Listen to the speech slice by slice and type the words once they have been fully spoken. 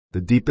The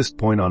deepest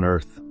point on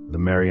Earth, the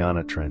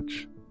Mariana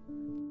Trench.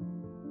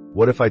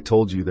 What if I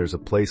told you there's a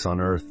place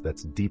on Earth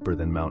that's deeper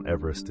than Mount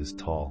Everest is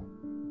tall?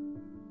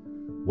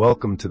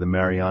 Welcome to the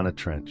Mariana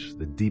Trench,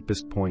 the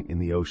deepest point in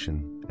the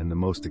ocean and the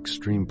most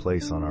extreme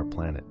place on our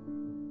planet.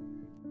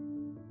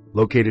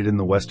 Located in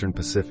the western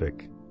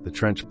Pacific, the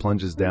trench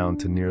plunges down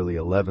to nearly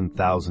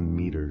 11,000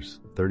 meters,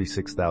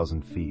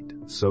 36,000 feet,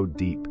 so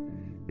deep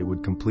it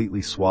would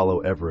completely swallow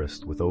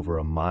Everest with over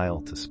a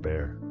mile to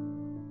spare.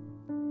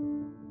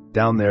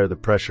 Down there, the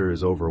pressure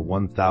is over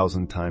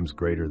 1,000 times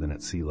greater than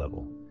at sea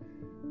level.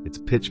 It's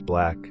pitch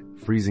black,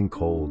 freezing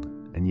cold,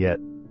 and yet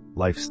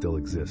life still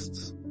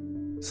exists.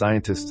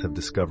 Scientists have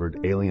discovered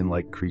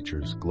alien-like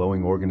creatures,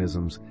 glowing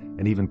organisms,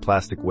 and even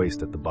plastic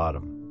waste at the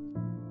bottom.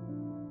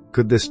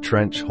 Could this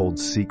trench hold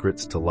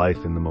secrets to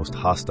life in the most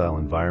hostile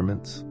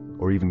environments,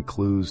 or even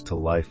clues to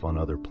life on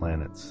other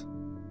planets?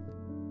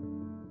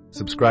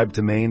 Subscribe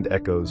to Mained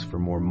Echoes for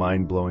more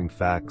mind-blowing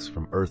facts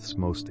from Earth's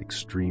most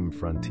extreme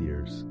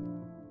frontiers.